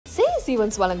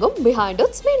Events வழங்கும்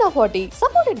Behindwoods Meena 40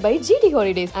 supported by GT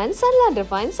Holidays and Sunland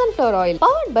Refined Sunflower Oil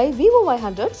powered by Vivo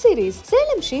Y100 series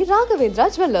Salem Shri Raghavendra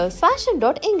Jewellers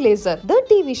Fashiondot Inglaser The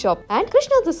TV Shop and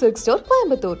Krishna the Silk Store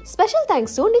Coimbatore. Special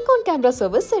thanks to Nikon Camera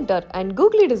Service Center and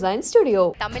Googly Design Studio.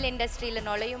 Tamil இண்டஸ்ட்ரியில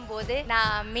நுழையும் போது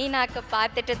நான் மீனாக்கு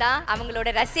பார்த்துட்டு தான் அவங்களோட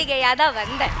ரசிகையா தான்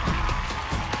வந்தேன்.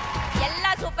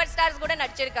 எல்லா சூப்பர் ஸ்டார்ஸ் கூட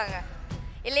நடிச்சிருக்காங்க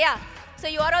இல்லையா? So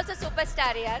you are also superstar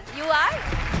here. You are.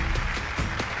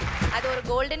 அது ஒரு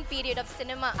golden period of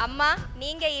cinema. அம்மா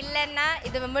நீங்க இல்லன்னா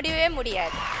இது முடியவே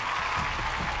முடியாது.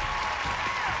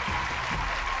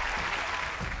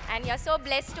 And you are so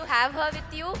blessed to have her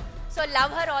with you. So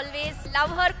love her always.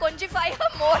 Love her, conjify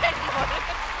her more and more.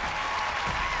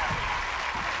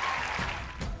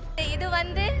 இது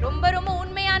வந்து ரொம்ப ரொம்ப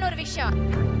உண்மையான ஒரு விஷயம்.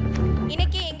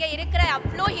 இன்னைக்கு இங்க இருக்கிற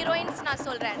அவ்ளோ ஹீரோயின்ஸ் நான்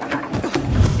சொல்றேன்.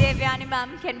 Devayani ma'am,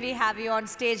 can we have you on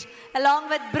stage along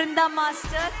with Brinda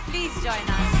master? Please join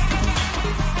us.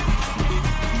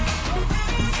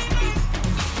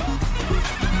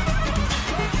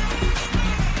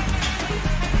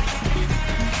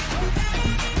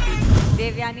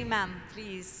 Devayani ma'am,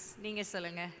 please நீங்க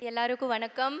சொல்லுங்க. எல்லாருக்கும்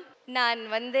வணக்கம். நான்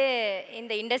வந்து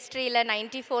இந்த இண்டஸ்ட்ரியில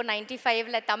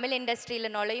 94-95ல தமிழ் இண்டஸ்ட்ரியில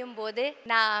நுழையும் போது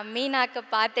நான் மீனாக்கு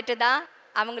பார்த்துட்டு தான்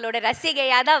அவங்களோட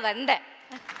ரசிகையா தான் வந்தேன்.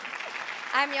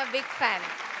 I'm your big fan.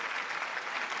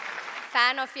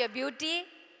 Fan of your beauty,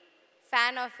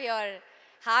 fan of your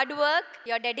hard work,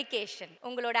 your dedication.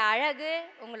 உங்களோட அழகு,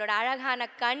 உங்களோட அழகான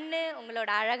கண்ணு, உங்களோட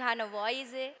அழகான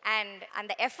வாய்ஸ் and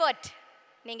அந்த எஃபர்ட்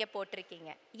நீங்க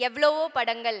போட்டிருக்கீங்க. எவ்வளவோ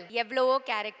படங்கள், எவ்வளவோ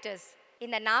கேரக்டர்ஸ்.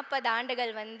 இந்த 40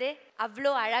 ஆண்டுகள் வந்து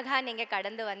அவ்வளோ அழகா நீங்க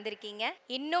கடந்து வந்திருக்கீங்க.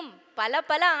 இன்னும் பல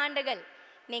பல ஆண்டுகள்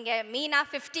நீங்க மீனா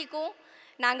 50க்கும்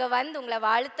நாங்கள் வந்து உங்களை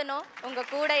வாழ்த்தணும், உங்கள்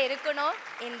கூட இருக்கணும்,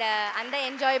 அந்த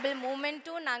என்ஜாயபிள்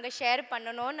மூமெண்ட்டும் நாங்கள் ஷேர்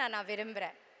பண்ணணும்னு நான்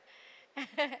விரும்புகிறேன்.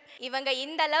 இவங்க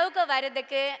இந்த அளவுக்கு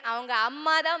வர்றதுக்கு அவங்க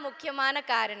அம்மா தான் முக்கியமான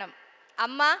காரணம்.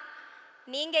 அம்மா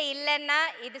நீங்கள் இல்லைன்னா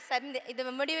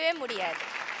இது முடியவே முடியாது.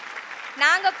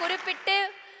 நாங்கள் குறிப்பிட்டு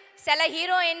சில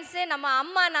ஹீரோயின்ஸு நம்ம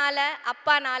அம்மானால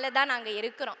அப்பானால தான் நாங்கள்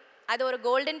இருக்கிறோம். அது ஒரு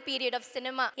கோல்டன் பீரியட் ஆஃப்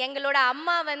சினிமா. எங்களோட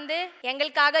அம்மா வந்து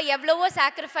எங்களுக்காக எவ்வளவோ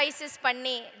சாக்ரிஃபைசஸ்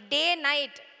பண்ணி டே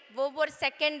நைட் ஒவ்வொரு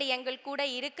செகண்ட் எங்கள் கூட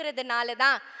இருக்கிறதுனால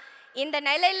தான் இந்த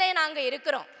நிலையில நாங்கள்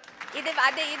இருக்கிறோம்.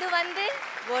 இது வந்து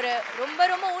ஒரு ரொம்ப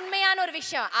ரொம்ப உண்மையான ஒரு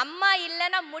விஷயம். அம்மா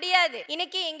இல்லைன்னா முடியாது.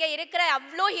 இன்னைக்கு இங்க இருக்கிற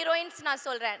அவ்வளோ ஹீரோயின்ஸ் நான்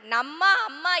சொல்றேன், நம்ம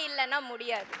அம்மா இல்லைன்னா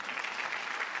முடியாது.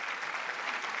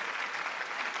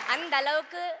 அந்த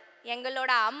அளவுக்கு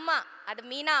எங்களோட அம்மா, அது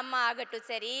மீனா அம்மா ஆகட்டும்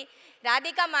சரி,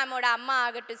 ராதிகா மேமோட அம்மா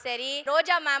ஆகட்டும் சரி,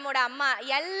 ரோஜா மேமோட அம்மா,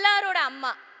 எல்லாரோட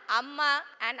அம்மா, அம்மா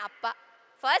அண்ட் அப்பா.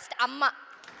 ஃபர்ஸ்ட் அம்மா.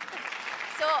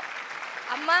 ஸோ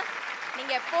அம்மா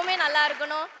நீங்கள் எப்போவுமே நல்லா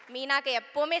இருக்கணும், மீனாக்கு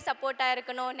எப்போவுமே சப்போர்ட்டாக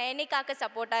இருக்கணும், நைனிகாக்கு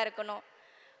சப்போர்ட்டாக இருக்கணும்.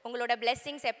 உங்களோட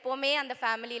பிளெஸ்ஸிங்ஸ் எப்போவுமே அந்த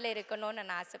ஃபேமிலியில் இருக்கணும்னு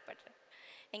நான் ஆசைப்படுறேன்.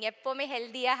 நீங்கள் எப்போவுமே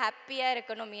ஹெல்த்தியாக ஹாப்பியாக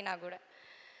இருக்கணும் மீனா கூட.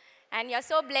 And you are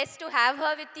so blessed to have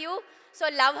her with you. So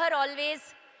love her always.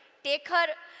 Take her,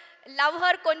 love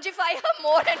her, conjify her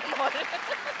more and more.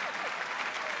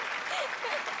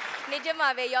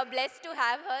 Nijamave, you are blessed to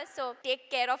have her. So take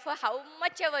care of her how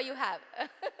much ever you have.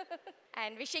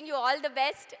 And wishing you all the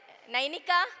best.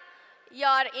 Nainika,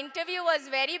 your interview was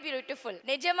very beautiful.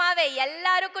 Nijamave,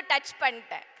 எல்லாருக்கும் touch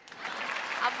பண்ணிட்டேன்.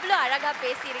 அவ்வளோ அழகாக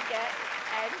பேசியிருக்கேன்.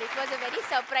 And it was a very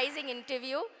surprising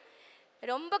interview.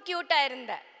 ரொம்ப க்யூட்டாக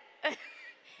இருந்தேன்.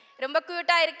 ரொம்ப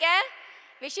க்யூட்டாக இருக்கேன்.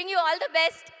 Wishing you all the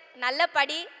best. நல்ல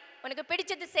படி, உனக்கு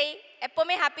பிடிச்சது செய்,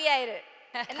 எப்போவுமே ஹாப்பியாயிரு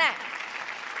என்ன.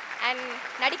 அண்ட்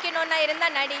நடிக்கணும்னா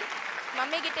இருந்தால் நடி.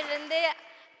 மம்மிக்கிட்டேருந்து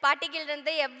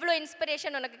பாட்டிக்கிட்டேருந்து எவ்வளோ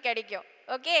இன்ஸ்பிரேஷன் உனக்கு கிடைக்கும்.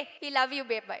 Okay, we love you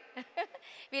baby.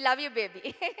 We love you baby.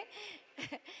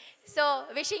 So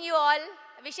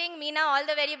wishing Meena all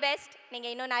the very best.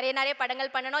 நீங்கள் இன்னும் நிறைய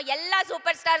படங்கள் பண்ணணும். எல்லா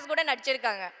சூப்பர் ஸ்டார்ஸ் கூட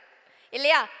நடிச்சிருக்காங்க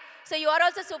இல்லையா? So you are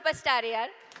also super star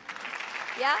யார்.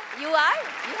 Yeah, you are.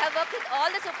 You have worked with all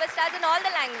the superstars in all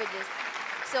the languages.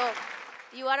 So,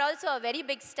 you are also a very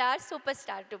big star,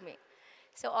 superstar to me.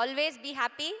 So, always be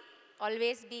happy,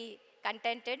 always be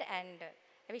contented, and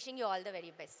wishing you all the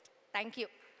very best. Thank you.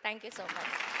 Thank you so much.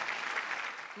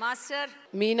 Master.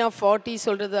 Meena 40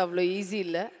 சொல்றது அவ்வளோ easy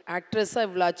இல்லை. ஆக்ட்ரஸாக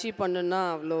இவ்வளோ achieve பண்ணுன்னா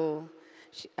அவ்வளோ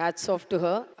hats off to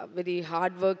her. Very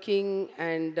hard working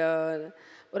and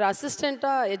ஒரு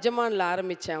அசிஸ்டண்ட்டாக எஜமானில்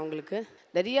ஆரம்பித்தேன். அவங்களுக்கு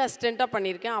நிறைய அசிஸ்டண்ட்டாக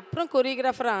பண்ணியிருக்கேன். அப்புறம்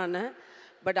கொரியோகிராஃபராக ஆனேன்.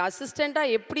 பட்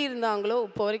அசிஸ்டண்ட்டாக எப்படி இருந்தாங்களோ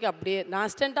இப்போ வரைக்கும் அப்படியே, நான்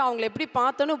அசிஸ்டண்ட்டாக அவங்கள எப்படி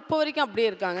பார்த்தோன்னோ இப்போ வரைக்கும் அப்படியே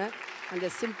இருக்காங்க. அந்த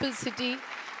simplicity,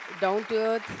 down to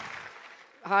earth,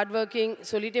 hard working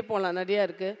சொல்லிகிட்டே போகலாம், நிறையா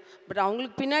இருக்குது. பட்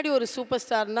அவங்களுக்கு பின்னாடி ஒரு சூப்பர்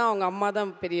ஸ்டார்னால் அவங்க அம்மா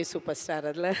தான் பெரிய சூப்பர் ஸ்டார்.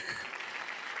 அதில்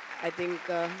I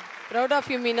think proud of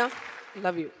you Meena.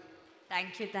 Love you.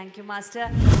 Thank you, Master.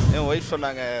 N wife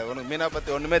சொன்னாங்க, உனக்கு மீனா பற்றி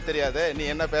ஒன்றுமே தெரியாது, நீ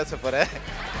என்ன பேச போகிற.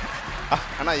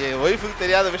 ஆனால் என் ஒய்ஃபுக்கு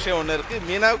தெரியாத விஷயம் ஒன்று இருக்குது,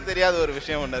 மீனாவுக்கு தெரியாத ஒரு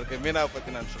விஷயம் ஒன்று இருக்குது மீனாவை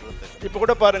பற்றி நான் சொல்கிறது. இப்போ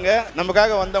கூட பாருங்கள்,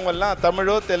 நமக்காக வந்தவங்கெல்லாம்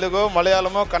தமிழோ தெலுங்கோ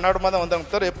மலையாளமோ கன்னடமோ தான்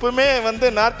வந்தவங்க தவிர எப்பவுமே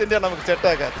நார்த் இந்தியா நமக்கு செட்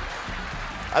ஆகாது.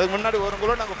 அதுக்கு முன்னாடி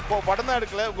உங்களோட நாங்கள் படம் தான்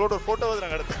எடுக்கல, உங்களோட ஒரு ஃபோட்டோ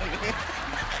நாங்கள் எடுத்தோம்.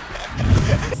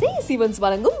 CS Events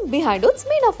வழங்கும் Behindwoods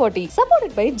Meena 40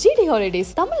 supported by GD Holidays,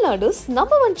 Tamilnadu's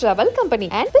 #1 travel company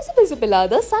and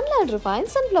பிசுபிசுப்பில்லாத Sunland Refined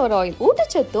Sunflower Oil.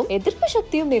 ஊட்டச்சத்தும் எதிர்ப்பு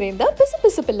சக்தியும் நிறைந்த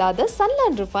பிசுபிசுப்பில்லாத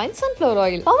Sunland Refined Sunflower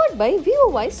Oil powered by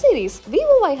VOY series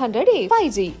VOY 100A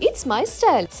 5G. It's my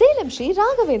style. Salem Sri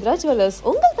Raghavendra jewellers.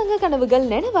 உங்கள் தங்க கனவுகள்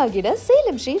நினைவாகிட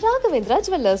Salem Sri Raghavendra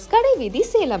jewellers, கடைவீதி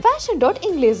Salem. Fashiondot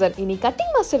Inglaser. இனி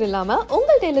cutting master இல்லாம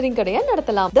உங்கள் டெய்லரிங் கடையை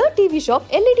நடத்தலாம். The TV Shop,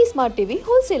 LED Smart TV,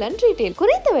 Wholesale and Retail.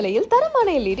 குறைந்த விலையில் தரமான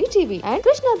LED TV and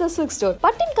Krishna Silk Store.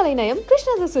 பட்டின் கலைநயம்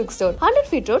Krishna Silk Store, 100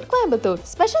 feet road, Coimbatore.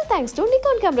 Special thanks to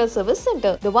Nikon Camera Service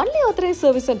Center, the only authorized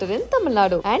service center in Tamil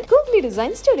Nadu, and Googly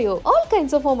Design Studio. All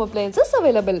kinds of home appliances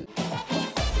available.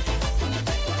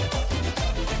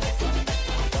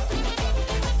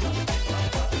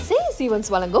 CS Events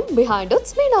வழங்கும்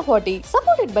Behindwoods Meena 40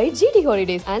 supported by GD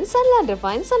Holidays and Sunland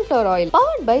Refined Sunflower Oil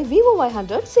powered by VOY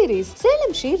 100 series.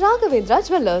 Salem Sri Raghavendra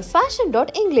jewellers, Fashiondot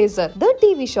Inglaser, The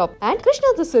TV Shop and Krishna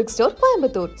Silk Store,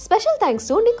 Coimbatore. Special thanks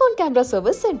to Nikon Camera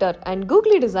Service Center and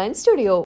Googly Design Studio.